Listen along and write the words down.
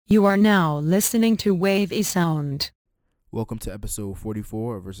You are now listening to Wave A Sound. Welcome to episode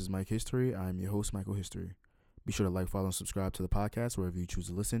 44 of Versus Mike History. I'm your host, Michael History. Be sure to like, follow, and subscribe to the podcast wherever you choose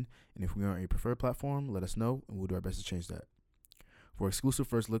to listen. And if we aren't a preferred platform, let us know, and we'll do our best to change that. For exclusive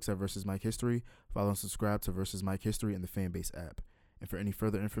first looks at Versus Mike History, follow and subscribe to Versus Mike History in the Fanbase app. And for any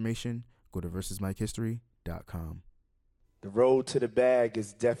further information, go to versusmikehistory.com. The road to the bag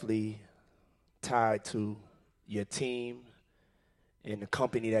is definitely tied to your team and the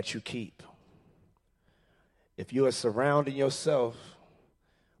company that you keep. If you are surrounding yourself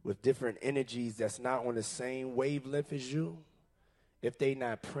with different energies that's not on the same wavelength as you, if they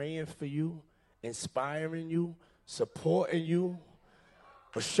not praying for you, inspiring you, supporting you,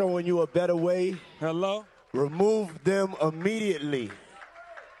 or showing you a better way, remove them immediately.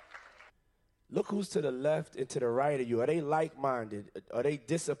 Look who's to the left and to the right of you. Are they like-minded? Are they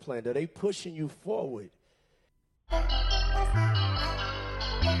disciplined? Are they pushing you forward?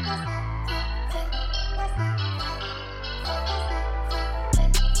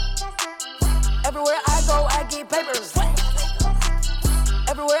 Everywhere I go, I get papers.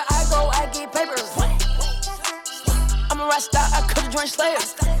 Everywhere I go, I get papers. I'm a rock star, I could join Slayer.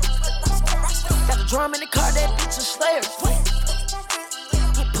 Got the drum in the car, that bitch a Slayer.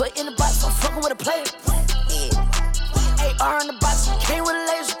 Get put in the box, I'm fucking with a player. AR in the box, you came with a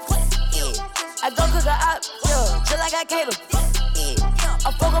laser. I go cook a op, yeah, till I got cater.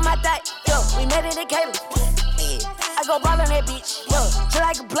 I fuck on my thigh, yeah, we made it in cable. I go ball on that bitch, yeah, till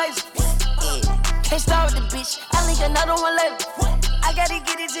I can place it. Can't start with the bitch, I link another one later. I gotta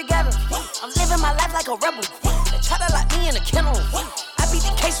get it together. I'm living my life like a rebel. They try to lock me in a kennel. I beat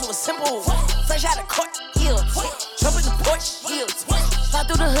the case with a simple. Fresh out of court, yeah. Jump in the porch, yeah. Fly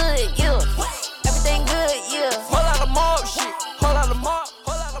through the hood, yeah. Everything good, yeah. Whole lot of mob shit. Whole lot of mob.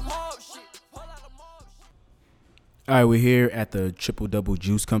 Whole lot of mob shit. Whole lot of mob shit. All right, we're here at the Triple Double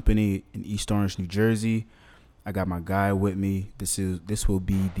Juice Company in East Orange, New Jersey. I got my guy with me. This will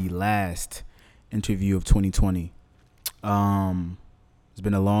be the last interview of 2020. It's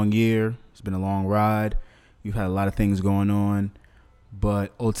been a long year. It's been a long ride. We've had a lot of things going on,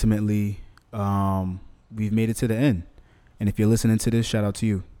 but ultimately, we've made it to the end. And if you're listening to this, shout out to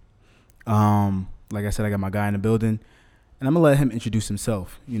you. Like I said, I got my guy in the building, and I'm gonna let him introduce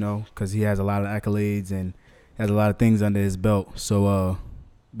himself. Because he has a lot of accolades and has a lot of things under his belt. So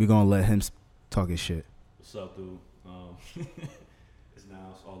we're gonna let him talk his shit. What's up, dude? It's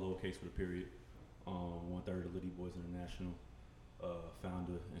all lowercase with a period. 1/3 of Litty Boys International,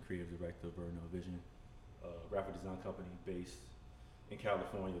 founder and creative director of Burnell Vision, graphic design company based in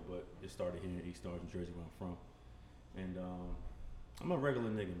California, but it started here in East Orange, New Jersey, where I'm from. And I'm a regular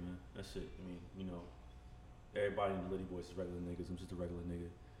nigga, man. That's it. I mean, everybody in the Litty Boys is regular niggas. I'm just a regular nigga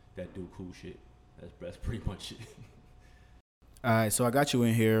that do cool shit. That's pretty much it. All right, so I got you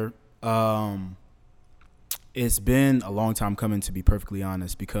in here. It's been a long time coming, to be perfectly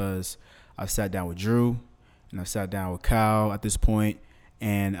honest, because I've sat down with Drew and I've sat down with Kyle at this point,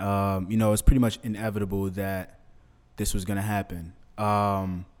 and it's pretty much inevitable that this was gonna happen.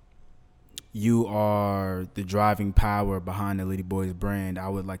 You are the driving power behind the Litty Boys brand. I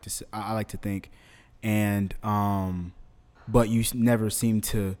like to think, and but you never seem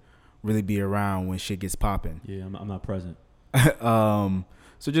to really be around when shit gets popping. Yeah, I'm not present.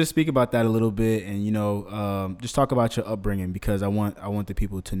 So just speak about that a little bit, and just talk about your upbringing, because I want the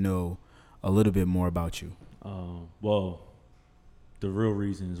people to know a little bit more about you. Well, the real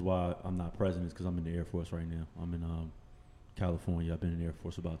reason is why I'm not present is because I'm in the Air Force right now. I'm in California. I've been in the Air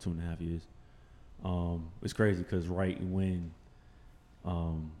Force about 2.5 years. It's crazy because right when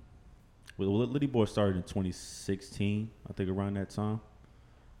Litty Boy started in 2016, I think around that time,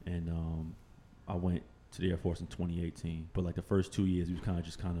 and I went to the Air Force in 2018. But like the first 2 years, we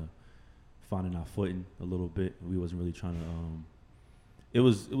was kind of finding our footing a little bit. We wasn't really trying to. It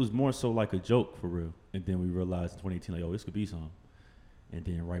was more so like a joke for real. And then we realized in 2018, like, this could be something. And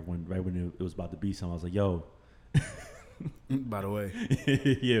then right when it was about to be something, I was like, yo. By the way.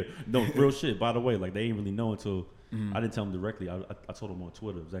 Yeah, no, real shit. By the way, like they didn't really know until I didn't tell them directly. I told them on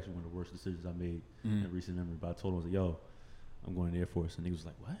Twitter. It was actually one of the worst decisions I made in recent memory. But I told them, I was like, yo, I'm going to the Air Force. And he was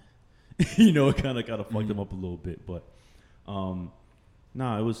like, what? It kind of fucked him up a little bit. But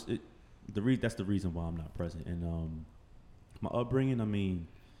that's the reason why I'm not present. And my upbringing, I mean,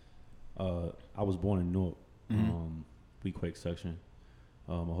 I was born in Newark, Weequahic section.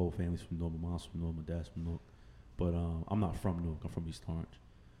 My whole family's from Newark. My mom's from Newark. My dad's from Newark. But I'm not from Newark. I'm from East Orange,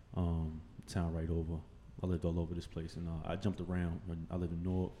 town right over. I lived all over this place, and I jumped around. I lived in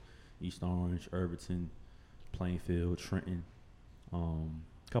Newark, East Orange, Irvington, Plainfield, Trenton,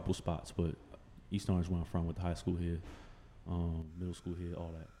 couple spots, but East Orange where I'm from, with the high school here, middle school here,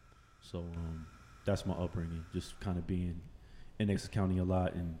 all that. So that's my upbringing, just kind of being in Essex County a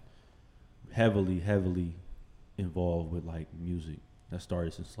lot and heavily involved with like music. That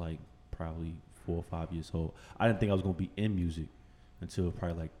started since like probably 4 or 5 years old. I didn't think I was gonna be in music until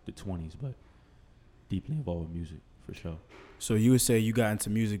probably like the 20s, but deeply involved with music for sure. So you would say you got into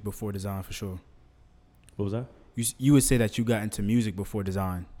music before design for sure? What was that? You would say that you got into music before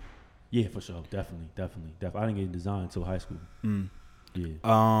design? Yeah, for sure. Definitely. I didn't get into design until high school.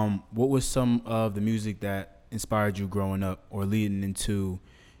 Yeah. What was some of the music that inspired you growing up or leading into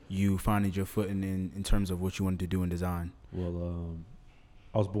you finding your footing in terms of what you wanted to do in design? Well,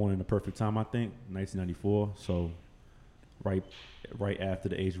 I was born in the perfect time, I think, 1994. So right after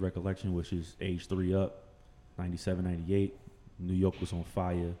the age of recollection, which is age 3 up, 97, 98. New York was on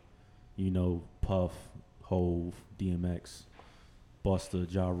fire. You know, Puff, Hove, DMX,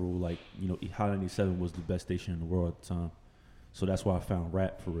 Busta, Ja Rule. Like, you know, Hot 97 was the best station in the world at the time. So that's why I found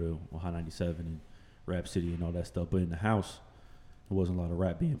rap for real on Hot 97 and Rap City and all that stuff. But in the house, there wasn't a lot of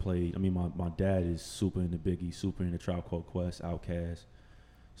rap being played. I mean, my dad is super into Biggie, super into Tribe Called Quest, Outkast.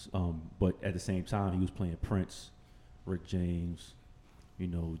 But at the same time, he was playing Prince, Rick James, you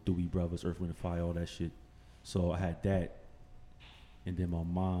know, Doobie Brothers, Earth, Wind & Fire, all that shit. So I had that. And then my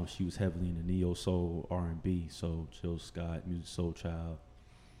mom, she was heavily into neo soul, R&B. So Jill Scott, Music Soul Child,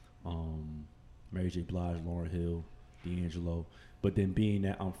 Mary J. Blige, Lauryn Hill, D'Angelo. But then being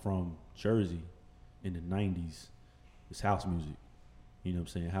that I'm from Jersey in the 90s, it's house music. You know what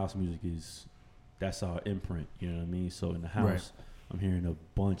I'm saying? House music that's our imprint, you know what I mean? So in the house, right. I'm hearing a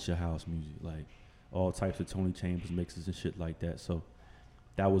bunch of house music, like all types of Tony Chambers mixes and shit like that. So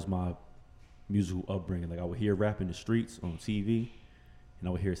that was my musical upbringing. Like I would hear rap in the streets on TV, and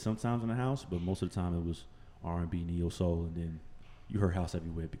I would hear it sometimes in the house, but most of the time it was R&B, neo soul, and then you heard house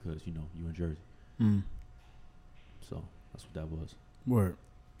everywhere because, you know, you in Jersey. So that's what that was. Word.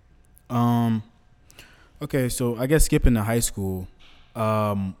 Okay, so I guess skipping to high school,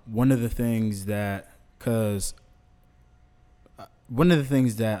 one of the things that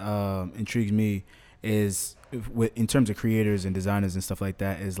intrigues me is in terms of creators and designers and stuff like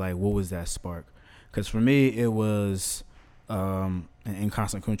that is like, what was that spark? Because for me, it was an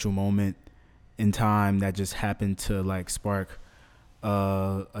inconsequential moment in time that just happened to like spark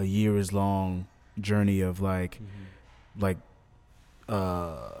a years long journey of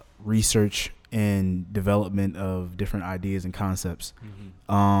research and development of different ideas and concepts.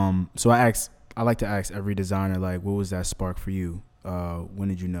 So I like to ask every designer, like, what was that spark for you? When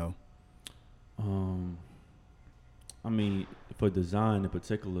did you know? I mean, for design in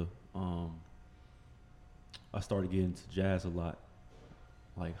particular, I started getting into jazz a lot,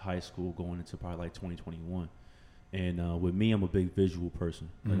 like high school, going into probably like 2021. And with me, I'm a big visual person.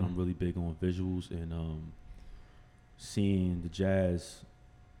 Like I'm really big on visuals and seeing the jazz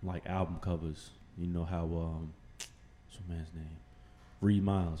like album covers. You know how what's my man's name? Reed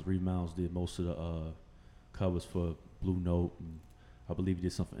Miles. Reed Miles did most of the covers for Blue Note, and I believe he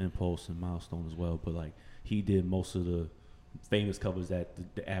did some for Impulse and Milestone as well. But like he did most of the famous covers that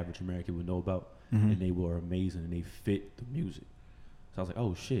the average American would know about, and they were amazing and they fit the music. So I was like,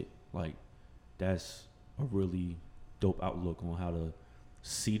 oh shit, like that's a really dope outlook on how to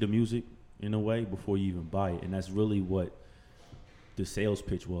see the music in a way before you even buy it. And that's really what the sales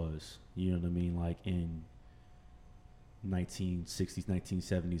pitch was, you know what I mean? Like in 1960s,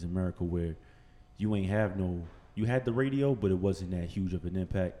 1970s America, where you had the radio, but it wasn't that huge of an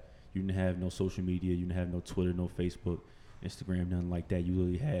impact. You didn't have no social media, you didn't have no Twitter, no Facebook, Instagram, nothing like that. You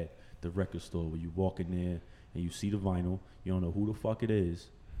really had the record store where you walk in there and you see the vinyl, you don't know who the fuck it is,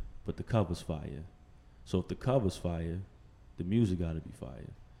 but the cover's fire. So if the cover's fire, the music gotta be fire.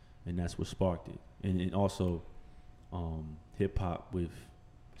 And that's what sparked it. And also hip hop with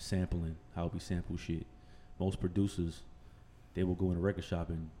sampling, how we sample shit. Most producers, they will go in a record shop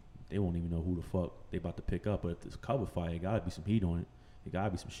and they won't even know who the fuck they about to pick up. But if this cover fire, it gotta be some heat on it. It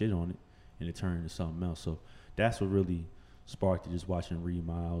gotta be some shit on it. And it turned into something else. So that's what really sparked it, just watching Reed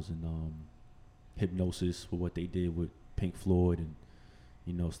Miles and Hypnosis for what they did with Pink Floyd and,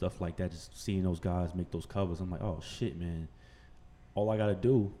 you know, stuff like that. Just seeing those guys make those covers, I'm like, oh shit, man. All I gotta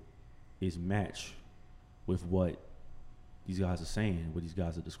do is match with what these guys are saying, what these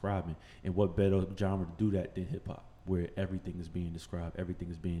guys are describing. And what better genre to do that than hip hop, where everything is being described, everything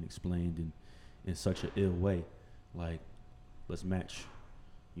is being explained in such an ill way. Like, let's match,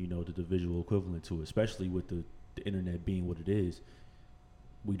 you know, the visual equivalent to it, especially with the internet being what it is.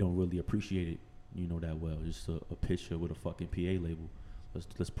 We don't really appreciate it, you know, that well. Just a picture with a fucking PA label.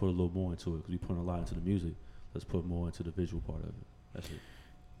 Let's put a little more into it, because we put a lot into the music. Let's put more into the visual part of it. That's it.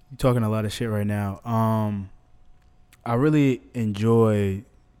 You're talking a lot of shit right now. I really enjoy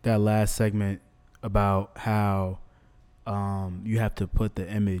that last segment about how you have to put the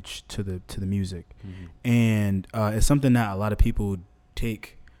image to the music, and it's something that a lot of people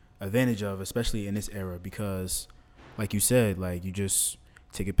take advantage of, especially in this era, because, like you said, like you just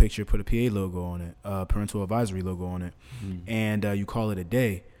take a picture, put a PA logo on it, parental advisory logo on it, and you call it a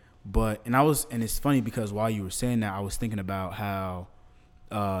day. And it's funny because while you were saying that, I was thinking about how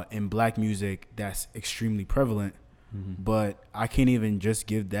in black music that's extremely prevalent, but I can't even just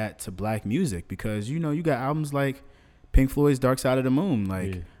give that to black music, because you got albums like Pink Floyd's Dark Side of the Moon.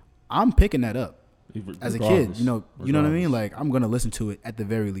 Like, I'm picking that up as a kid. You know what I mean? Like, I'm gonna listen to it at the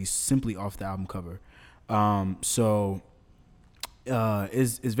very least simply off the album cover. So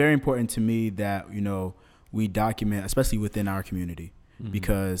it's very important to me that we document, especially within our community,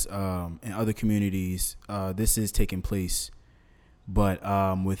 because in other communities this is taking place, but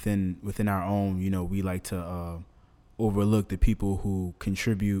within our own, we like to overlook the people who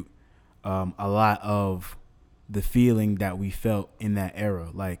contribute a lot of the feeling that we felt in that era.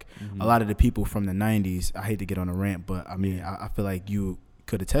 Like a lot of the people from the 90s, I hate to get on a rant, but I mean, I feel like you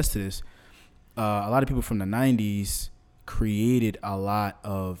could attest to this. A lot of people from the 90s created a lot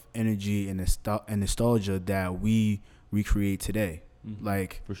of energy and nostalgia that we recreate today.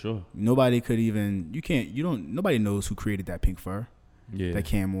 Like, for sure, nobody knows who created that pink fur, that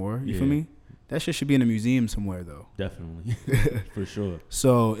Cam wore. You feel me? That shit should be in a museum somewhere, though. Definitely. For sure.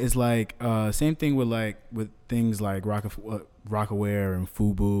 So it's like same thing with things like Rocawear and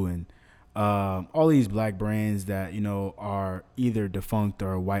Fubu and all these black brands that are either defunct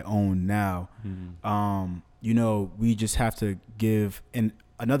or white owned now. We just have to give. And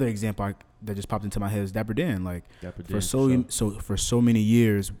another example that just popped into my head is Dapper Dan. Like, for so many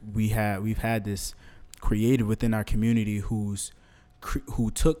years we've had this creative within our community who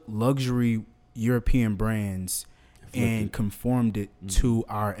took luxury European brands and conformed it to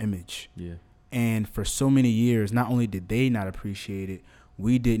our image. And for so many years, not only did they not appreciate it,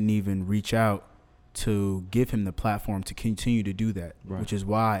 we didn't even reach out to give him the platform to continue to do that, which is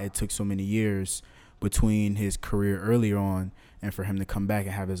why it took so many years between his career earlier on and for him to come back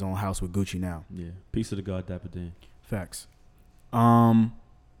and have his own house with Gucci now. Peace to the God, Dapper Dan. Facts.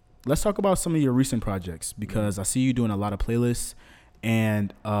 Let's talk about some of your recent projects, because I see you doing a lot of playlists,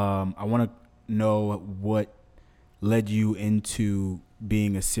 and I want to know what led you into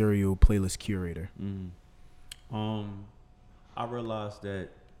being a serial playlist curator. I realized that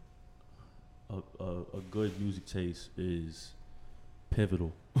a good music taste is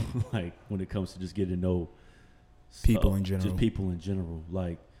pivotal, like when it comes to just getting to know people in general. Just people in general.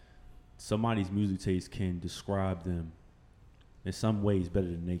 Like, somebody's music taste can describe them in some ways better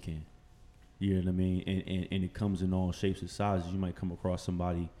than they can. You know what I mean? And it comes in all shapes and sizes. You might come across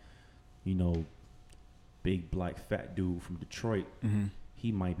somebody, big black fat dude from Detroit.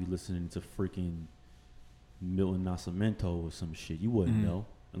 He might be listening to freaking Milton Nascimento or some shit. You wouldn't know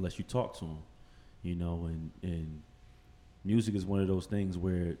unless you talk to him. And music is one of those things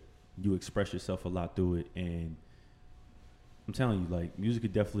where you express yourself a lot through it. And I'm telling you, like, music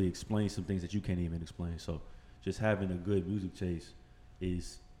could definitely explain some things that you can't even explain. So just having a good music taste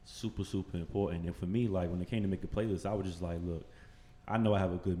is super, super important. And for me, like, when it came to make a playlist, I was just like, look, I know I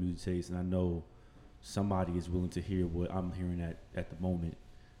have a good music taste, and I know somebody is willing to hear what I'm hearing at the moment.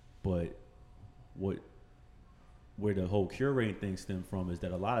 But where the whole curating thing stemmed from is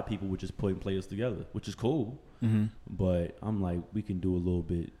that a lot of people were just putting playlists together, which is cool. But I'm like, we can do a little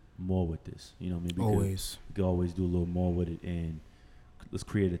bit more with this. You know what I mean? We could always do a little more with it, and let's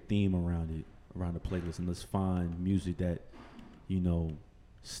create a theme around it, around the playlist, and let's find music that,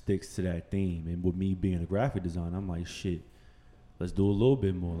 sticks to that theme. And with me being a graphic designer, I'm like, shit, let's do a little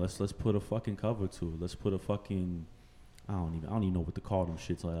bit more. Let's put a fucking cover to it. Let's put a fucking, I don't even know what to call them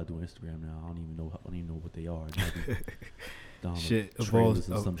shits like I do on Instagram now. I don't even know what they are. Shit evolves.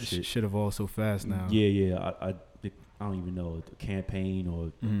 Shit evolves so fast now. I don't even know, a campaign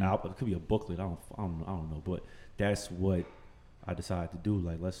or album. It could be a booklet. I don't know. But that's what I decided to do.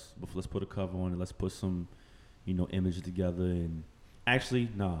 Like, let's put a cover on it. Let's put some, images together. And actually,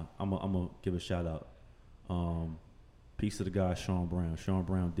 I'm gonna give a shout out. Peace to the guy Sean Brown. Sean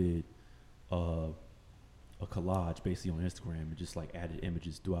Brown did a collage basically on Instagram and just like added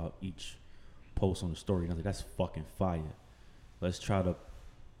images throughout each post on the story. And I was like, that's fucking fire. Let's try to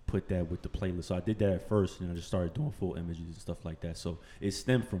put that with the playlist. So I did that at first, and I just started doing full images and stuff like that. So it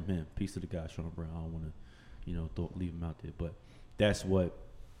stemmed from him. Peace to the guy Sean Brown. I don't want to, leave him out there, but that's what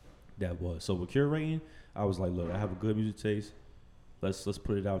that was. So with curating, I was like, look, I have a good music taste. Let's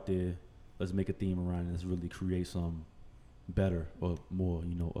put it out there. Let's make a theme around it. Let's really create some better or more,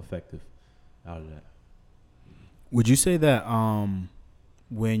 effective out of that. Would you say that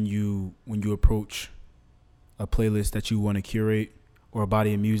when you approach a playlist that you want to curate or a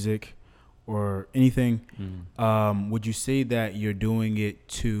body of music or anything, would you say that you're doing it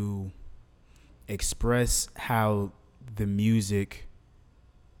to express how the music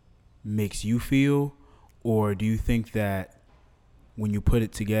makes you feel, or do you think that when you put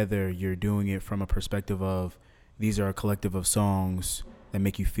it together, you're doing it from a perspective of these are a collective of songs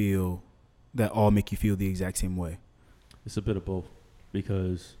that all make you feel the exact same way? It's a bit of both,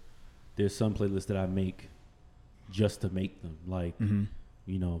 because there's some playlists that I make just to make them. Like,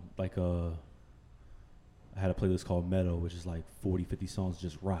 you know, like I had a playlist called Meadow, which is like 40, 50 songs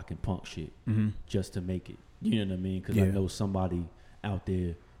just rock and punk shit just to make it. You know what I mean? Because I know somebody out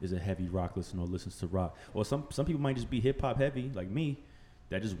there is a heavy rock listener or listens to rock. Or some people might just be hip-hop heavy, like me,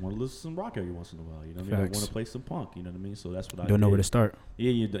 that just want to listen to some rock every once in a while. You know what I mean? I want to play some punk. You know what I mean? So that's what I don't know where to start.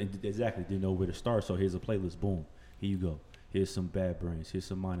 Yeah, exactly. Didn't know where to start. So here's a playlist. Boom. Here you go. Here's some Bad Brains. Here's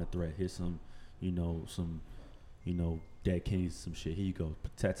some Minor Threat. Here's some, Dead Kennedys, some shit. Here you go.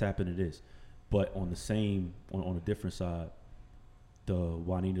 Tap into this. But on the same, on a different side, the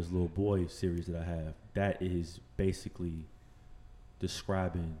Juanita's Little Boy series that I have, that is basically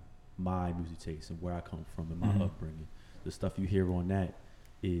describing my music taste and where I come from and my upbringing. The stuff you hear on that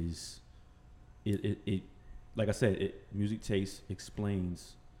is, it like I said, music taste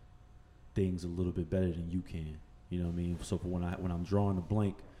explains things a little bit better than you can. You know what I mean? So for when I'm drawing a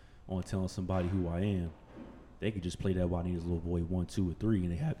blank on telling somebody who I am, they could just play that Juanita's Little Boy 1, 2, or 3,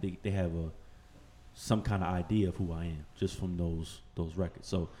 and they have some kind of idea of who I am just from those records.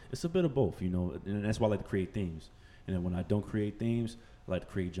 So it's a bit of both, and that's why I like to create themes. And then when I don't create themes, I like to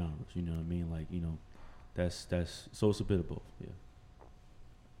create genres. You know what I mean? Like, that's so it's a bit of both. Yeah.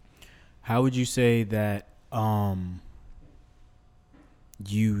 How would you say that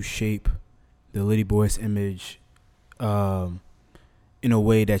you shape the Litty Boy's image in a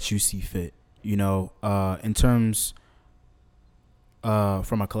way that you see fit? In terms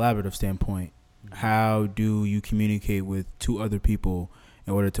from a collaborative standpoint, how do you communicate with two other people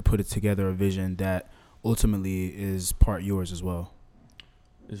in order to put together a vision that ultimately is part yours as well?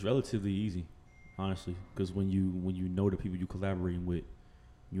 It's relatively easy, honestly, because when you know the people you collaborating with,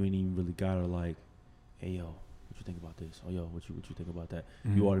 you ain't even really gotta like, hey yo, what you think about this? Oh yo, what you think about that?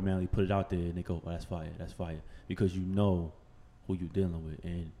 You automatically put it out there and they go, oh, that's fire, because you know who you're dealing with.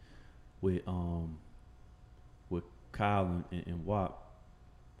 And with Kyle and WAP,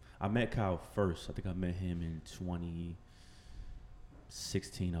 I met Kyle first. I think I met him in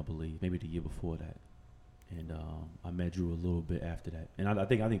 2016, I believe, maybe the year before that. And I met Drew a little bit after that. And I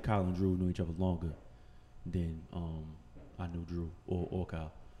think Kyle and Drew knew each other longer than I knew Drew or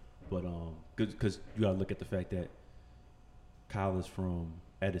Kyle. But because you gotta look at the fact that Kyle is from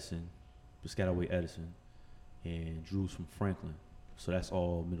Edison, Piscataway, Edison, and Drew's from Franklin. So that's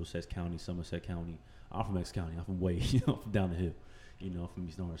all Middlesex County, Somerset County. I'm from X County. I'm from Wade, from down the hill. From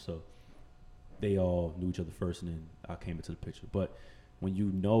East Orange. So they all knew each other first, and then I came into the picture. But when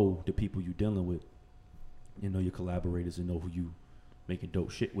you know the people you're dealing with, your collaborators, and know who you making dope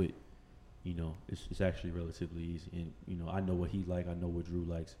shit with, it's actually relatively easy. And I know what he like, I know what Drew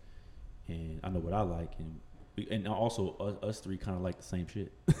likes, and I know what I like, and also us three kind of like the same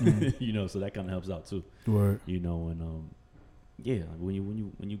shit. So that kind of helps out too. Word. And yeah,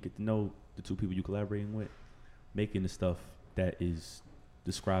 when you get to know the two people you collaborating with, making the stuff that is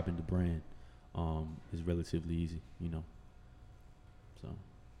describing the brand is relatively easy. So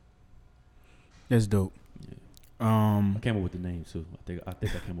that's dope. Yeah. I came up with the name too. I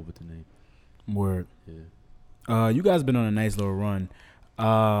think I came up with the name. Word. Yeah. You guys been on a nice little run.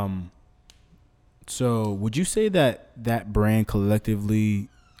 So would you say that brand collectively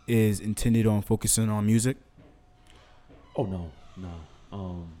is intended on focusing on music? Oh no.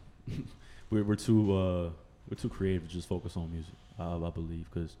 We're too creative to just focus on music. I believe,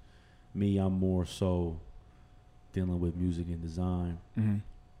 because me, I'm more so dealing with music and design.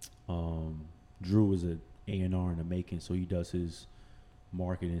 Drew is a A&R in the making, so he does his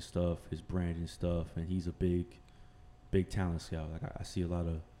marketing stuff, his branding stuff, and he's a big talent scout. Like I see a lot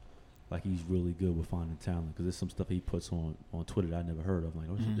of, like, he's really good with finding talent, because there's some stuff he puts on Twitter that I never heard of. I'm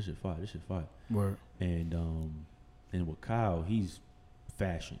like, oh, this shit fire. Word. And with Kyle, he's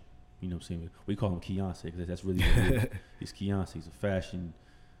fashion. You know what I'm saying? We call him Keonce, because that's really what he is. He's Keonce. He's a fashion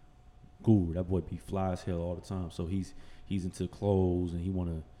guru. That boy be fly as hell all the time. So he's into clothes,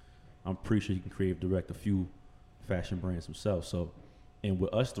 and I'm pretty sure he can creative direct a few fashion brands himself. So, and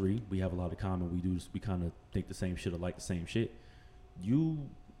with us three, we have a lot in common. We kind of think the same shit or like the same shit. You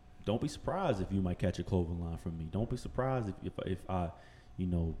don't be surprised if you might catch a clothing line from me. Don't be surprised if I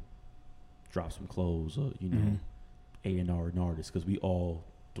drop some clothes or A&R an artist, because we all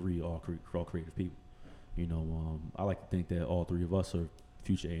three are all creative people. You know, I like to think that all three of us are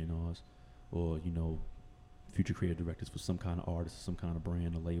future A&Rs, or you know, future creative directors for some kind of artist, some kind of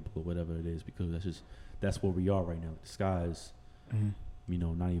brand, a label, or whatever it is. Because that's where we are right now. The sky is, you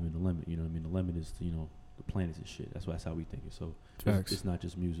know, not even the limit. You know what I mean? The limit is, you know, the planets and shit. That's how we think it. So it's not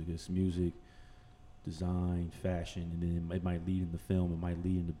just music. It's music, design, fashion, and then it might lead into film. It might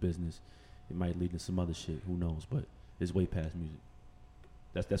lead into business. It might lead into some other shit. Who knows? But it's way past music.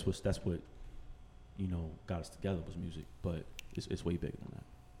 That's what you know got us together was music. But it's way bigger than that.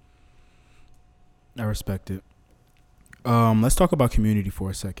 I respect it. Let's talk about community for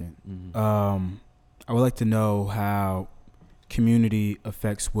a second. I would like to know how community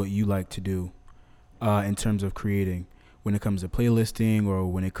affects what you like to do in terms of creating, when it comes to playlisting or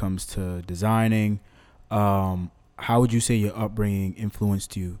when it comes to designing. How would you say your upbringing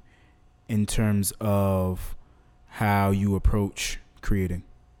influenced you in terms of how you approach creating?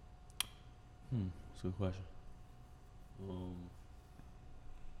 That's a good question.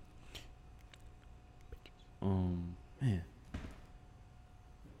 Man.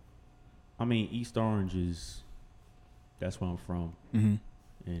 I mean, East Orange that's where I'm from. And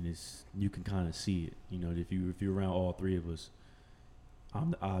you can kind of see it. You know, if you're around all three of us,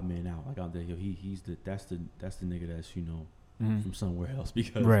 I'm the odd man out. Like I'm that's the nigga that's, you know, from somewhere else,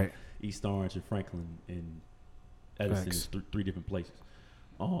 because East Orange and Franklin and Edison is three different places.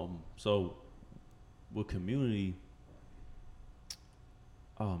 So with community,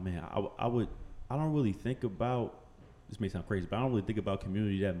 oh man, I don't really think about, this may sound crazy, but I don't really think about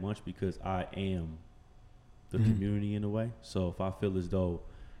community that much, because I am the community in a way. So if I feel as though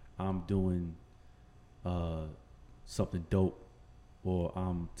I'm doing something dope, or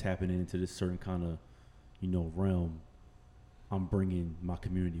I'm tapping into this certain kind of, you know, realm, I'm bringing my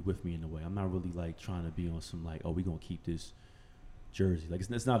community with me in a way. I'm not really like trying to be on some like, oh, we gonna keep this jersey. Like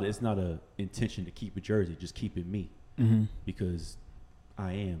it's not a intention to keep a jersey, just keep it me, because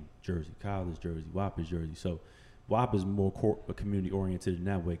I am Jersey. Kyle is Jersey. WAP is Jersey. So WAP is more community oriented in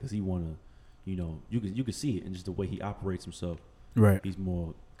that way, because he wanna, you know, you can see it in just the way he operates himself. Right. He's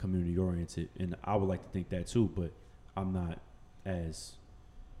more community oriented, and I would like to think that too, but I'm not as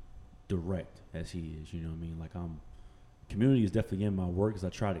direct as he is. You know what I mean? Like community is definitely in my work, because I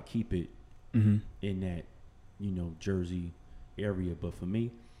try to keep it in that, you know, Jersey area. But for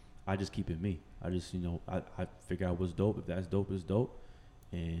me, I just keep it me. I just, you know, I figure out what's dope. If that's dope, it's dope.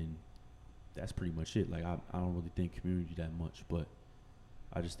 And that's pretty much it. Like I don't really think community that much, but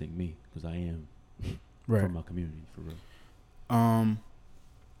I just think me, because I am from my community, for real.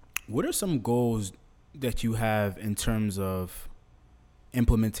 What are some goals that you have in terms of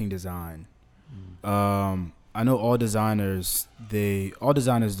implementing design? I know all designers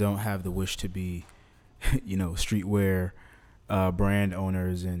don't have the wish to be, you know, streetwear brand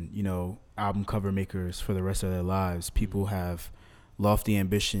owners and, you know, album cover makers for the rest of their lives. People have lofty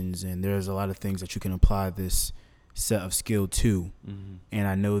ambitions, and there's a lot of things that you can apply this set of skill to. And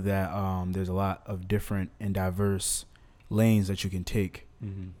I know that there's a lot of different and diverse lanes that you can take.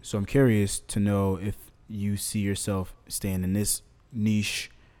 So I'm curious to know if you see yourself staying in this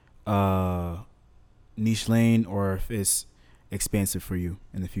niche lane, or if it's expansive for you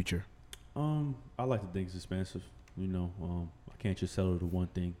in the future. I like to think it's expansive. You know, I can't just settle to one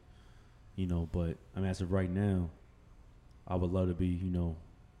thing, you know, but I mean, as of right now, I would love to be, you know,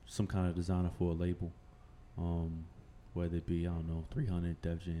 some kind of designer for a label, whether it be, I don't know, 300,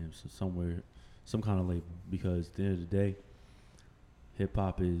 Def Jams, somewhere, some kind of label, because at the end of the day,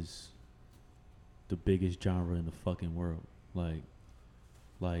 hip-hop is the biggest genre in the fucking world. Like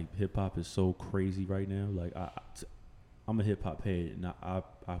hip-hop is so crazy right now. Like, I'm a hip-hop head, and I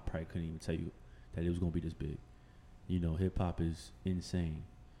probably couldn't even tell you that it was going to be this big. You know, hip-hop is insane.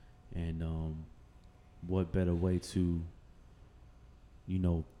 And what better way to, you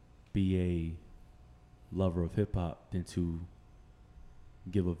know, be a lover of hip-hop than to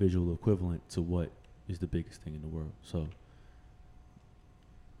give a visual equivalent to what is the biggest thing in the world. So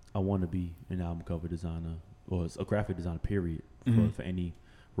I want to be an album cover designer, or a graphic designer, period, for any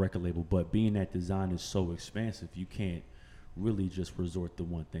record label. But being that design is so expansive, you can't really just resort to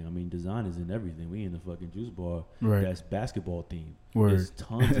one thing. I mean, design is in everything. We in the fucking juice bar that's basketball themed. There's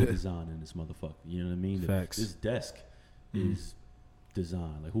tons of design in this motherfucker. You know what I mean? Facts. This desk is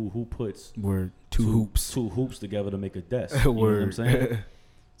design. Like who puts two hoops together to make a desk? You know what I'm saying?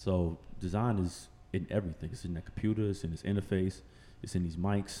 So design is in everything. It's in that computer. It's in this interface. It's in these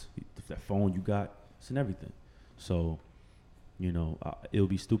mics. That phone you got. It's in everything. So, you know, it would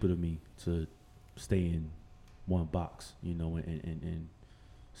be stupid of me to stay in one box, you know, and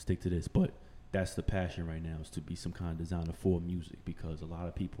stick to this. But that's the passion right now, is to be some kind of designer for music, because a lot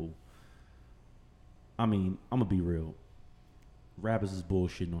of people, I mean, I'm gonna be real, rappers is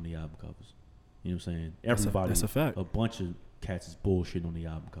bullshitting on the album covers. You know what I'm saying? Everybody, that's a fact. A bunch of cats is bullshitting on the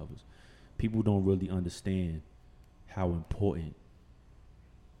album covers. People don't really understand how important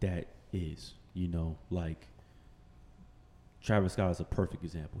that is. You know, like Travis Scott is a perfect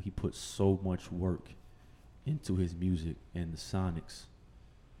example. He put so much work into his music and the sonics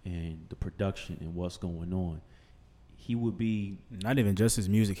and the production and what's going on. He would be not even just his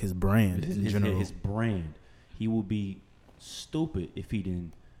music, his brand in general. His brand. He would be stupid if he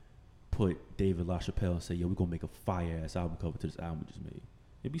didn't put David LaChapelle and say, "Yo, we're gonna make a fire ass album cover to this album we just made."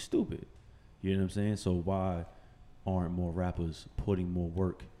 It'd be stupid. You know what I'm saying? So why aren't more rappers putting more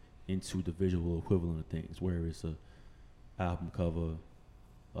work into the visual equivalent of things, where it's a album cover,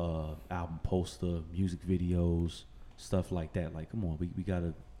 album poster, music videos, stuff like that? Like, come on, we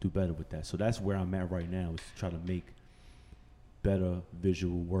gotta do better with that. So that's where I'm at right now, is to try to make better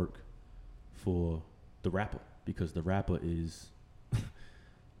visual work for the rapper, because the rapper is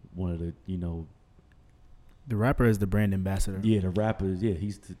one of the, you know, the rapper is the brand ambassador. Yeah, the rapper is, yeah,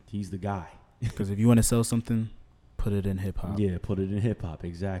 he's the guy. Because if you want to sell something, put it in hip hop. Yeah, put it in hip hop,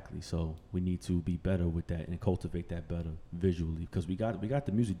 exactly. So we need to be better with that and cultivate that better visually, because we got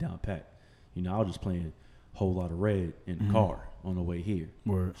the music down pat. You know, I was just playing Whole Lot of Red in the car on the way here.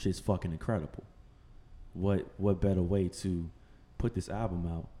 Word. Shit's fucking incredible. What better way to put this album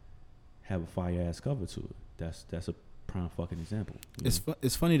out, have a fire ass cover to it? That's a prime fucking example.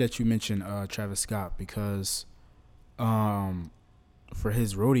 It's funny that you mentioned Travis Scott, because for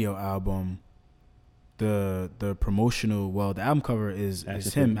his Rodeo album, the promotional, the album cover is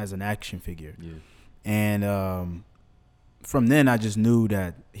him as an action figure. Yeah. And from then I just knew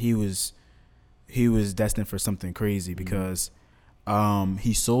that he was destined for something crazy, because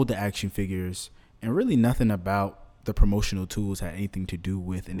he sold the action figures, and really nothing about the promotional tools had anything to do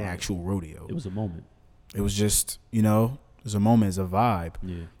with an actual rodeo. It was a moment. It was just, you know, it was a moment, it's a vibe.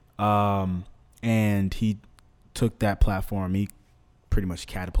 Yeah. And he took that platform, he pretty much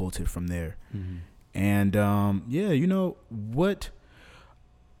catapulted from there. Mm-hmm. And you know what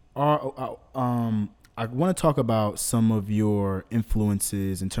are I want to talk about some of your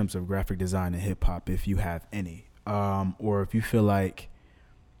influences in terms of graphic design and hip hop, if you have any, or if you feel like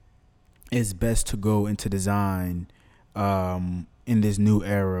it's best to go into design in this new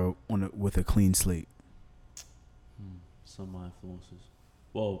era with a clean slate. Some of my influences.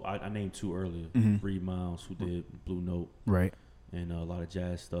 Well, I named two earlier. Reed Miles, who did Blue Note, right, and a lot of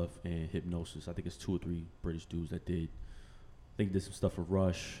jazz stuff, and Hypnosis. I think it's 2 or 3 British dudes that did. I think did some stuff for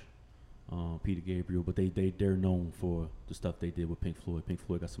Rush, Peter Gabriel, but they're known for the stuff they did with Pink Floyd. Pink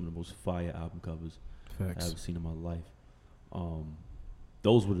Floyd got some of the most fire album covers I've ever seen in my life.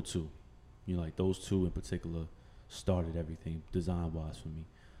 Those were the two. You know, like those two in particular started everything design wise for me.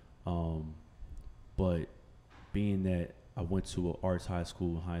 But being that I went to an arts high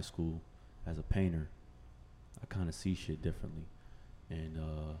school as a painter, I kind of see shit differently. And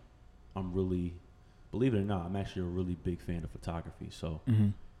I'm really, believe it or not, I'm actually a really big fan of photography. So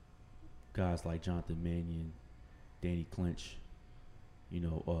guys like Jonathan Mannion, Danny Clinch, you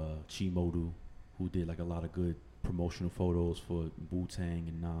know, Chi Modu, who did like a lot of good promotional photos for Wu-Tang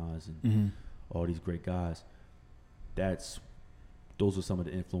and Nas and all these great guys. Those are some of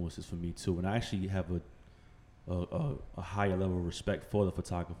the influences for me too. And I actually have a higher level of respect for the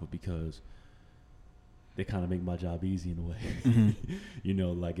photographer, because they kind of make my job easy in a way. You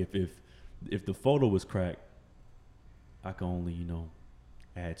know, like if the photo was cracked, I can only, you know,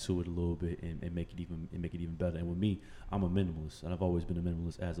 add to it a little bit and make it even better. And with me, I'm a minimalist, and I've always been a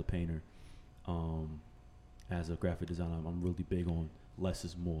minimalist as a painter. As a graphic designer, I'm really big on less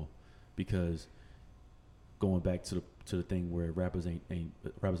is more, because going back to the thing where rappers are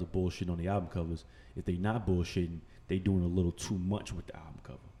bullshitting on the album covers. If they not bullshitting, they doing a little too much with the album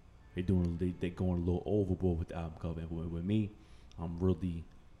cover. They going a little overboard with the album cover. And with me, I'm really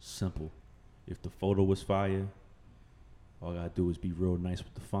simple. If the photo was fire, all I gotta do is be real nice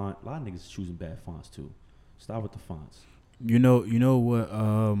with the font. A lot of niggas choosing bad fonts too. Stop with the fonts. You know what?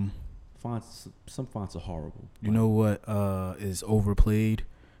 Fonts. Some fonts are horrible. You know what is overplayed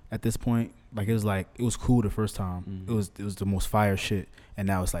at this point? Like it was cool the first time. It was the most fire shit, and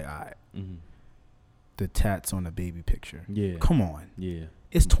now it's like, all right. The tats on the baby picture. Yeah. Come on. Yeah.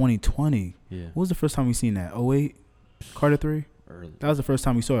 It's 2020. Yeah. What was the first time we seen that? 08? Carter 3? Early. That was the first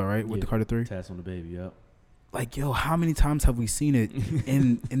time we saw it, right? With the Carter 3? Tats on the baby, yep. Like, yo, how many times have we seen it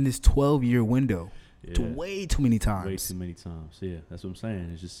in this 12-year window? Yeah. Way too many times. Way too many times. Yeah, that's what I'm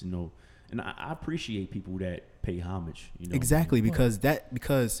saying. It's just, you know, and I appreciate people that pay homage, you know. Exactly, because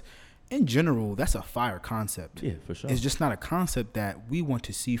in general, that's a fire concept. Yeah, for sure. It's just not a concept that we want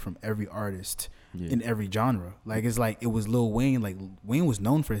to see from every artist Yeah. in every genre. Like, it's like, it was Lil Wayne. Like, Wayne was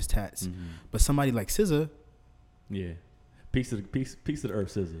known for his tats. But somebody like SZA. Yeah. Peace to the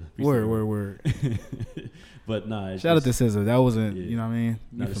earth, SZA. Word. But nah. Shout out to SZA. That wasn't, you know what I mean?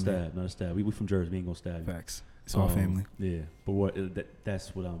 Not a stab. We from Jersey. We ain't gonna stab you. Facts. It's all family. Yeah. But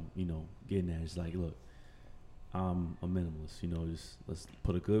that's what I'm, getting at. It's like, look, I'm a minimalist. Just let's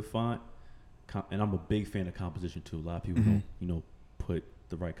put a good font. And I'm a big fan of composition too. A lot of people don't, put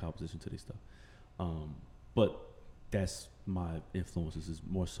the right composition to their stuff. But that's my influences is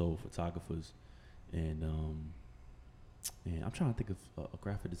more so photographers, and I'm trying to think of a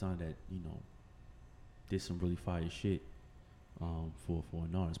graphic designer that did some really fire shit for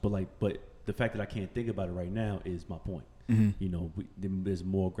an artist. But the fact that I can't think about it right now is my point. There's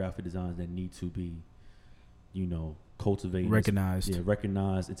more graphic designs that need to be cultivated, recognized,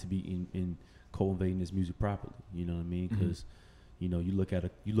 and to be in cultivating this music properly. You know what I mean? Because you look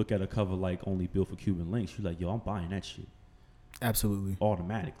at a cover like Only Built for Cuban Links, you're like, yo, I'm buying that shit. Absolutely.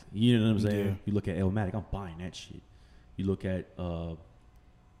 Automatically. You know what I'm saying? Yeah. You look at Illmatic, I'm buying that shit. You look at one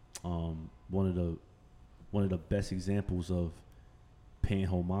of the best examples of paying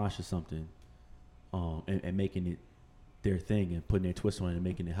homage to something and making it their thing and putting their twist on it and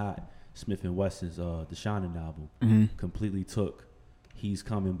making it hot. Smith & Wesson's The Shining album completely took He's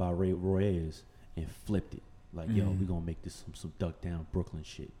Coming by Roy Ayers and flipped it. Like, yo, we gonna make this some duck down Brooklyn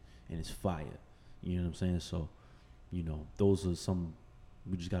shit, and it's fire. You know what I'm saying? So, those are some.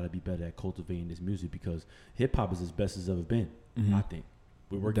 We just gotta be better at cultivating this music because hip hop is as best as ever been. I think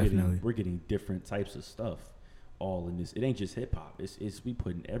we're getting different types of stuff all in this. It ain't just hip hop. It's we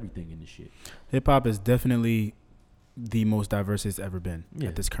putting everything in this shit. Hip hop is definitely the most diverse it's ever been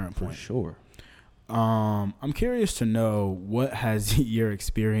at this current point. For sure. I'm curious to know, what has your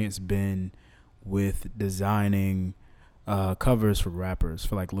experience been with designing covers for rappers,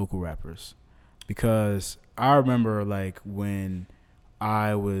 for like local rappers? Because I remember like when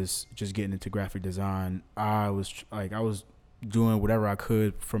I was just getting into graphic design, I was doing whatever I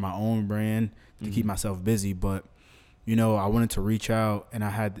could for my own brand to keep myself busy. But, I wanted to reach out, and I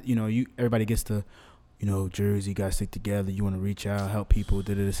had, everybody gets to, Jersey, gotta stick together. You want to reach out, help people,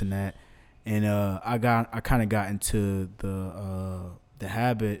 do this and that. And I kind of got into the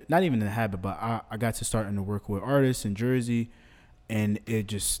habit, not even the habit, but I got to starting to work with artists in Jersey, and it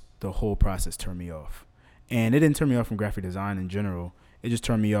just, the whole process turned me off. And it didn't turn me off from graphic design in general. It just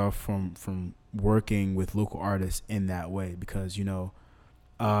turned me off from working with local artists in that way, because,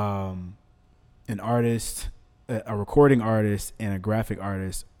 an artist, a recording artist and a graphic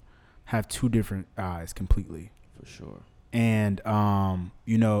artist have two different eyes completely. For sure. And,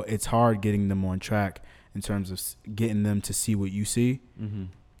 it's hard getting them on track in terms of getting them to see what you see.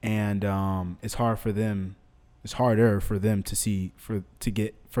 And it's harder for them to see, for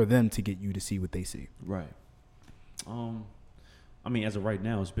them to get you to see what they see. Right. I mean, as of right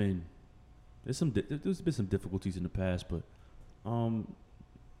now, there's been some difficulties in the past, but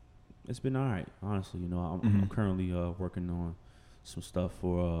it's been all right, honestly. I'm currently working on some stuff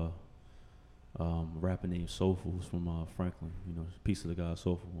for a rapper named Soulful from Franklin. Piece of the God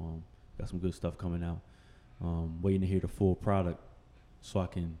Soulful. Got some good stuff coming out. Waiting to hear the full product so I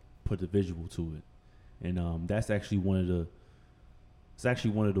can put the visual to it. And that's actually one of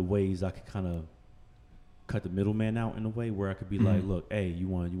the ways I could kind of cut the middleman out in a way where I could be like, look, hey, you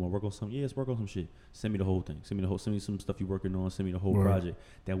want to work on something? Yeah, let's work on some shit. Send me the whole thing. Send me some stuff you're working on. Send me the whole project.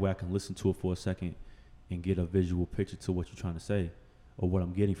 That way I can listen to it for a second and get a visual picture to what you're trying to say or what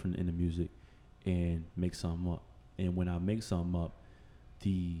I'm getting from in the music, and make something up. And when I make something up,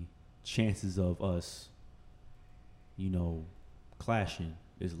 the chances of us, clashing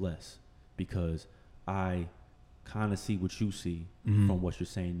is less, because I kind of see what you see from what you're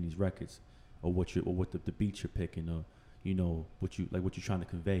saying in these records, or what the beats you're picking, or what you're trying to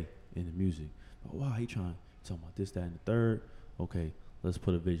convey in the music. Oh, wow, he talking about this, that, and the third. Okay, let's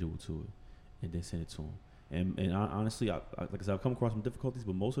put a visual to it, and then send it to him. And I, honestly, like I said, I've come across some difficulties,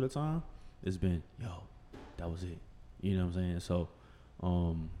 but most of the time, it's been, yo, that was it. You know what I'm saying? So,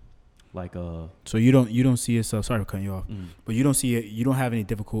 so you don't see yourself. Sorry for cutting you off, but you don't see it. You don't have any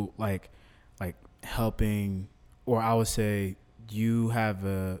difficult like helping, or I would say you have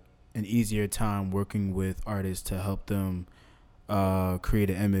an easier time working with artists to help them create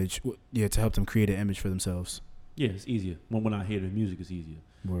an image. Yeah, to help them create an image for themselves. Yeah, it's easier. When I hear the music, it's easier.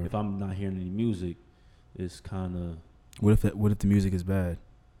 Word. If I'm not hearing any music, it's kind of. What if the music is bad?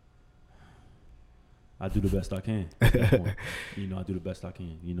 I do the best I can. At that point. I do the best I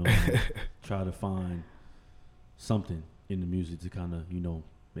can. Try to find something in the music to kind of,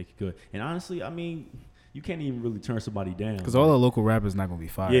 Make it good. And honestly, I mean, you can't even really turn somebody down. Because all the local rappers not gonna be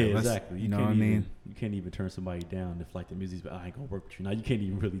fire. Yeah, exactly. You know what I mean? You can't even turn somebody down if like the music's, I ain't gonna work with you. Now you can't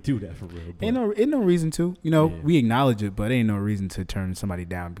even really do that for real. But Ain't no reason to. You know, Yeah. we acknowledge it, but ain't no reason to turn somebody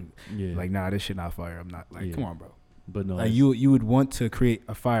down. yeah, Like, nah, this shit not fire. I'm not like, Yeah. come on, bro. but no, Like it's- you would want to create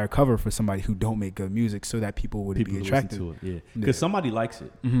a fire cover for somebody who don't make good music so that people would people be listen attracted to it. Yeah, Yeah. because somebody likes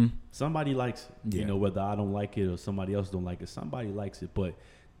it. Mm-hmm. Somebody likes it. Yeah. You know, whether I don't like it or somebody else don't like it, somebody likes it. But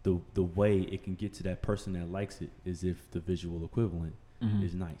the way it can get to that person that likes it is if the visual equivalent Mm-hmm.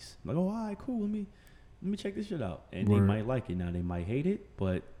 is nice. Like, oh, all right, cool. Let me check this shit out. And Word. they might like it. Now they might hate it,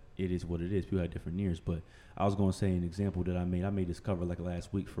 but it is what it is. People have different ears. But I was gonna say an example that I made this cover like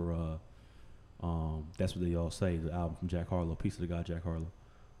last week for That's What They All Say, the album from Jack Harlow, Piece of the God Jack Harlow.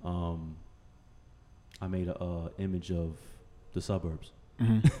 I made a image of the suburbs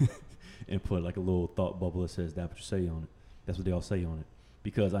Mm-hmm. and put like a little thought bubble that says "That's what you say" on it. That's what they all say on it.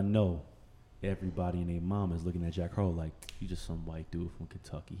 Because I know everybody and their mom is looking at Jack Harlow like, he's just some white dude from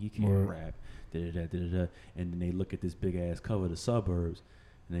Kentucky. He can't Word. rap. Da-da-da, da-da-da. And then they look at this big ass cover of the suburbs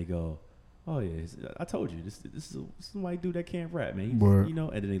and they go, oh yeah, I told you, this is a white dude that can't rap, man. Word. You know,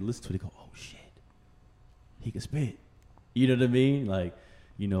 and then they listen to it, they go, oh shit, he can spit. You know what I mean? Like,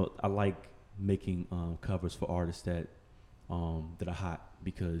 you know, I like making covers for artists that are hot,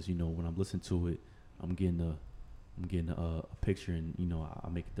 because you know when I'm listening to it, I'm getting a picture, and you know I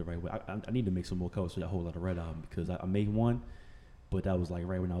make it the right way. I need to make some more covers for that whole lot of Red album, because I made one, but that was like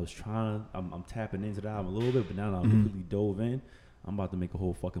right when I was trying. I'm tapping into the album a little bit, but now that I'm completely dove in, I'm about to make a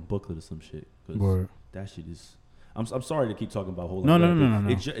whole fucking booklet or some shit. Cause Word. that shit is. I'm sorry to keep talking about whole. No, lot no, of no, it. no, no.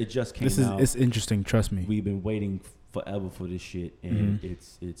 It just came This is out. it's interesting. Trust me. We've been waiting forever for this shit, and Mhm.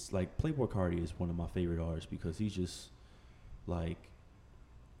 it's like Playboi Carti is one of my favorite artists, because he's just like,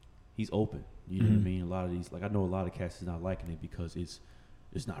 he's open. You know what I Mhm. mean? A lot of these, like, I know a lot of cats is not liking it because it's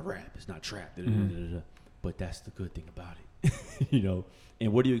not rap, it's not trap, Mhm. but that's the good thing about it, you know.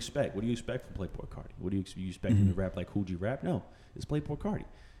 And what do you expect? What do you expect from Playboi Carti? What do you expect him to Mhm. rap like Coogee rap? No, it's Playboi Carti.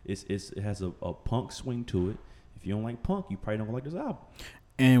 It has a punk swing to it. If you don't like punk, you probably don't like this album.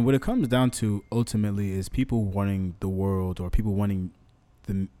 And what it comes down to ultimately is people wanting the world, or people wanting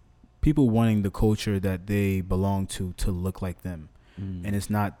the culture that they belong to look like them. And that's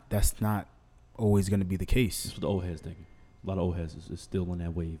not always going to be the That's case. what the old heads thinking. A lot of old heads is still on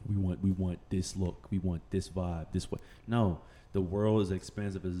that wave. We want this look. We want this vibe. This way. No, the world is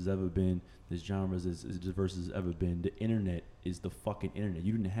expansive as it's ever been. This genre is as diverse as it's ever been. The internet is the fucking internet.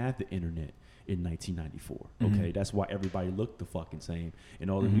 You didn't have the internet in 1994. Okay, Mhm. that's why everybody looked the fucking same, and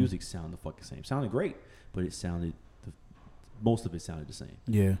all the Mhm. music sounded the fucking same. Sounded great, but most of it sounded the same.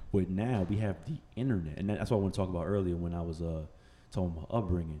 Yeah. But now we have the internet, and that's what I want to talk about earlier when I was talking about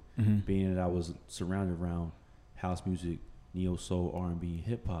upbringing. Mm-hmm. Being that I was surrounded around house music, neo soul, R&B, and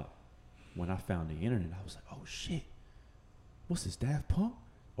hip hop, when I found the internet, I was like, "Oh shit, what's this, Daft Punk?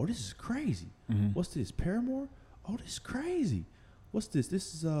 Oh, this is crazy. Mm-hmm. What's this, Paramore? Oh, this is crazy. What's this?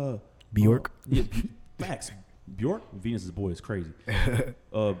 This is Bjork. Yeah, facts. Bjork, Venus's Boy is crazy.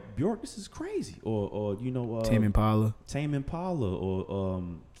 Bjork, this is crazy. Or you know, Tame Impala. Tame Impala, or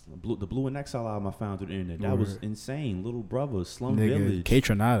the Blue and Exile album I found through the internet. That was Word. insane. Little Brother, Slum Nigga, Village.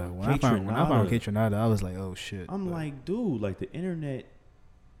 K-Tronada. When I found K-Tronada. K-Tronada, I was like, oh shit. I'm But like, dude, like the internet,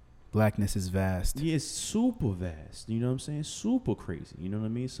 blackness is vast. yeah, it's super vast. You know what I'm saying? Super crazy. You know what I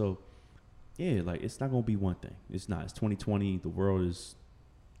mean? So, yeah, like it's not gonna be one thing. It's not. It's 2020. The world is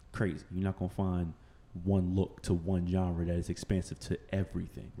crazy. You're not gonna find one look to one genre that is expansive to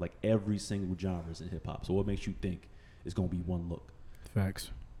everything. Like every single genre is in hip hop. So what makes you think it's gonna be one look? Facts.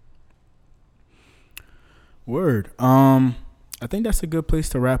 Word. I think that's a good place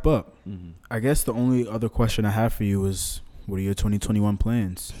to wrap up. Mm-hmm. I guess the only other question I have for you is, what are your 2021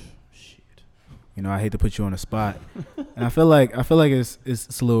 plans? Shit. You know, I hate to put you on the spot, and I feel like it's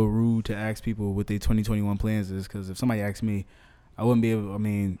a little rude to ask people what their 2021 plans is, because if somebody asked me, I wouldn't be able. I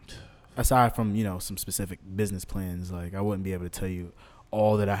mean, aside from, you know, some specific business plans, like I wouldn't be able to tell you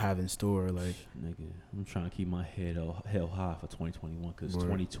all that I have in store. Like, Nigga, I'm trying to keep my head held high for 2021, because Word.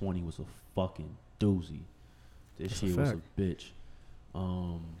 2020 was a fucking doozy. This That's a year was fact. a bitch.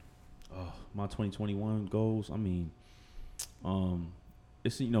 My 2021 goals, I mean,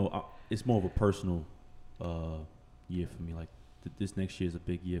 it's, you know, it's more of a personal year for me. Like this next year is a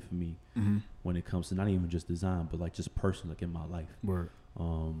big year for me when it comes to not even just design, but like just personal, like in my life. word.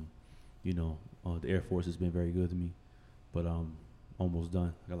 You know, the Air Force has been very good to me, but almost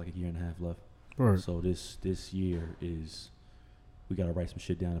done. I got like a year and a half left. Word. So this year is, we gotta write some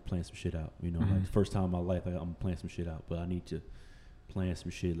shit down and plan some shit out. You know, Mhm. like the first time in my life, I'm planning some shit out, but I need to plan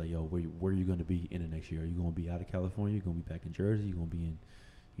some shit. Like, yo, where are you gonna be in the next year? Are you gonna be out of California? You gonna be back in Jersey? You gonna be in,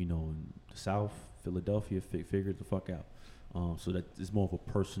 you know, in the South, Philadelphia, figure the fuck out. So that is more of a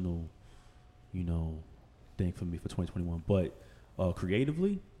personal, you know, thing for me for 2021. But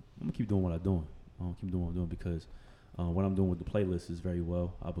creatively, I'm gonna keep doing what I'm doing. Keep doing what I'm doing because what I'm doing with the playlist is very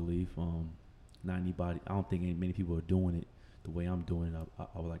well, I believe. Not anybody. I don't think many people are doing it the way I'm doing it. I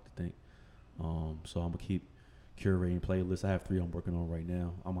would like to think. So I'm gonna keep curating playlists. I have 3 I'm working on right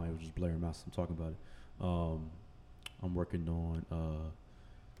now. I might just blare them out since I'm talking about it. I'm working on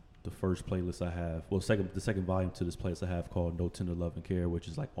the first playlist I have. Well, the second volume to this playlist I have called No Tender Love and Care, which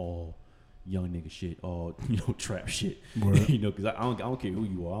is like all young nigga shit, all, you know, trap shit. You know, because I don't care who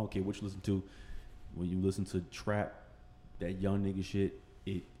you are. I don't care what you listen to. When you listen to trap, that young nigga shit,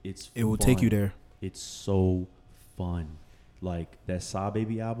 it will take you there. It's so fun. Like that Saw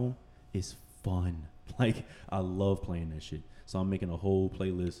Baby album is fun. Like I love playing that shit. So I'm making a whole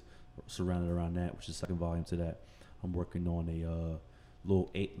playlist surrounded around that, which is the second volume to that. I'm working on a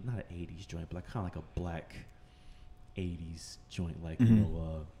little not an 80s joint, but like kind of like a black 80s joint, like you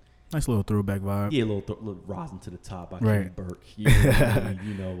know, nice little throwback vibe. Yeah, little Rosin to the Top by right. Kenny Burke. You know,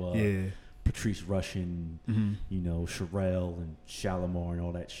 you know yeah. Patrice Rushen, you know, Sherelle and Shalimar and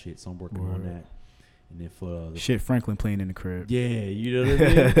all that shit. So I'm working on that. And then for shit, Franklin playing in the crib. Yeah, you know what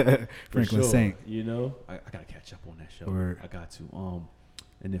I mean. Franklin Saint. You know, I gotta catch up on that show. Word. I got to.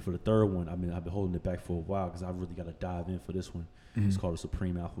 And then for the third one, I mean, I've been holding it back for a while because I really got to dive in for this one. It's called the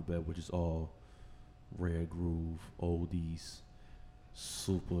Supreme Alphabet, which is all rare groove, oldies,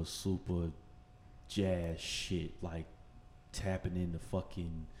 super jazz shit, like tapping into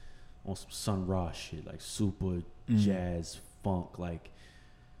fucking on some Sun Ra shit, like super jazz funk. Like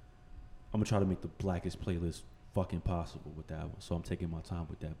I'm gonna try to make the blackest playlist fucking possible with that one. So I'm taking my time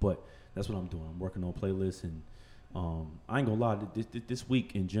with that. But that's what I'm doing. I'm working on playlists and. I ain't gonna lie. This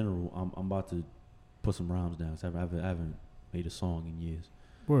week in general, I'm about to put some rhymes down. So I haven't made a song in years.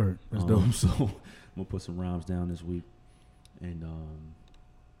 Word, that's dope. So I'm gonna put some rhymes down this week, and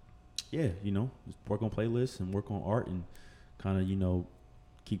yeah, you know, just work on playlists and work on art and kind of, you know,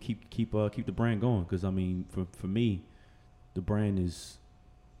 keep the brand going. Because I mean, for me, the brand is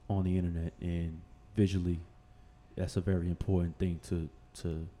on the internet and visually, that's a very important thing to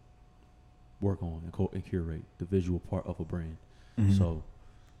work on and curate the visual part of a brand. So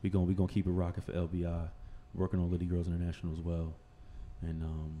we gonna keep it rocking for LBI, working on Litty Girls International as well, and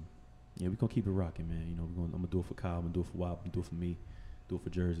yeah, we gonna keep it rocking, man. You know, I'm gonna do it for Kyle, I'm gonna do it for Wop, I'm gonna do it for me, do it for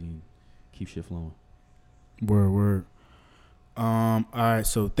Jersey, and keep shit flowing. Word. All right,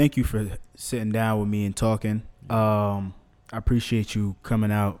 so thank you for sitting down with me and talking. I appreciate you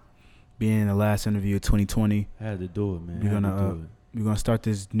coming out, being in the last interview of 2020. I had to do it, man. We're going to start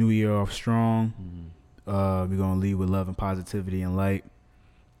this new year off strong. We're going to lead with love and positivity and light.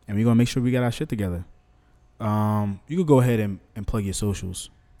 And we're going to make sure we got our shit together. You could go ahead and plug your socials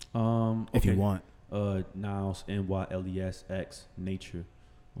if you want. Niles, NYLESX, Nature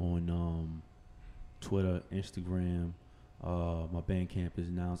on Twitter, Instagram. My Bandcamp is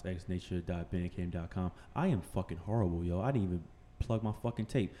nilesxnature.bandcamp.com. I am fucking horrible, yo. I didn't even plug my fucking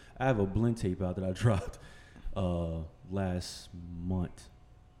tape. I have a blend tape out that I dropped last month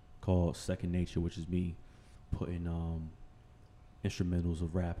called Second Nature, which is me putting instrumentals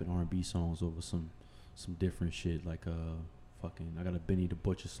of rap and R&B songs over some different shit, like fucking I got a Benny the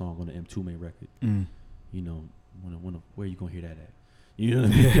Butcher song on the M2 record. You know, where you gonna hear that at? You know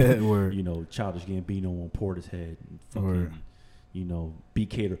what I mean? Word. You know, Childish Gambino on Portishead and fucking, you know,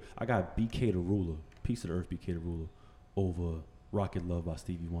 BK. I got BK the Ruler, Piece of the Earth, BK the Ruler over Rocket Love by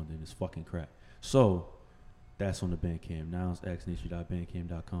Stevie Wonder, and it's fucking crack. So that's on the Bandcamp. Now it's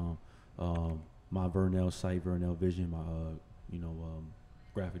xnature.bandcamp.com. My Vernell site, Vernell Vision, my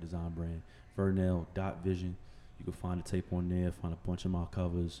graphic design brand, Vernell.vision. You can find the tape on there, find a bunch of my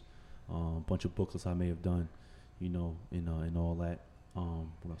covers, bunch of booklets I may have done, you know, and all that.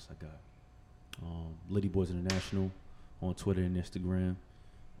 What else I got? Litty Boys International on Twitter and Instagram.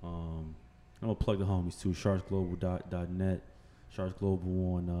 I'm gonna plug the homies too. SharksGlobal.net. Sharks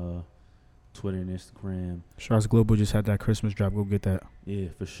Global on Twitter and Instagram. Sharks Global just had that Christmas drop. Go get that. Yeah,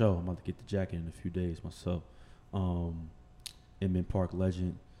 for sure. I'm about to get the jacket in a few days myself. Inman Park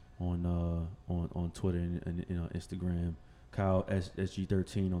Legend on Twitter and Instagram. Kyle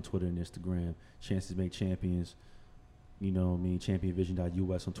SG13 on Twitter and Instagram. Chances Make Champions. You know what I mean?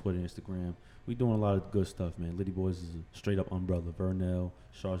 Championvision.us on Twitter and Instagram. We doing a lot of good stuff, man. Litty Boys is a straight up umbrella. Vernell,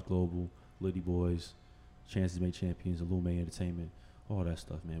 Sharks Global, Litty Boys, Chances Make Champions, Illume Entertainment, all that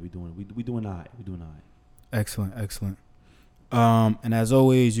stuff, man. We doing all right. We doing all right. Excellent. And as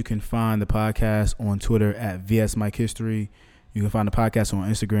always, you can find the podcast on Twitter at VS Mike History. You can find the podcast on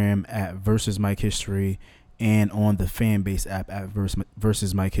Instagram at Versus Mike History. and on the Fanbase app at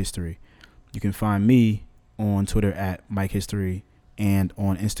versus Mike History. You can find me on Twitter at Mike History and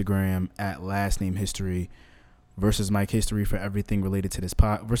on Instagram at last name history. Versus Mike History for everything related to this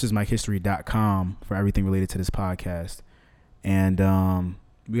versus MikeHistory.com for everything related to this podcast. And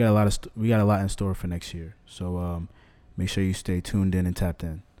we got a lot in store for next year. So make sure you stay tuned in and tapped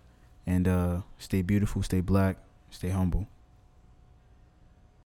in. And stay beautiful, stay black, stay humble.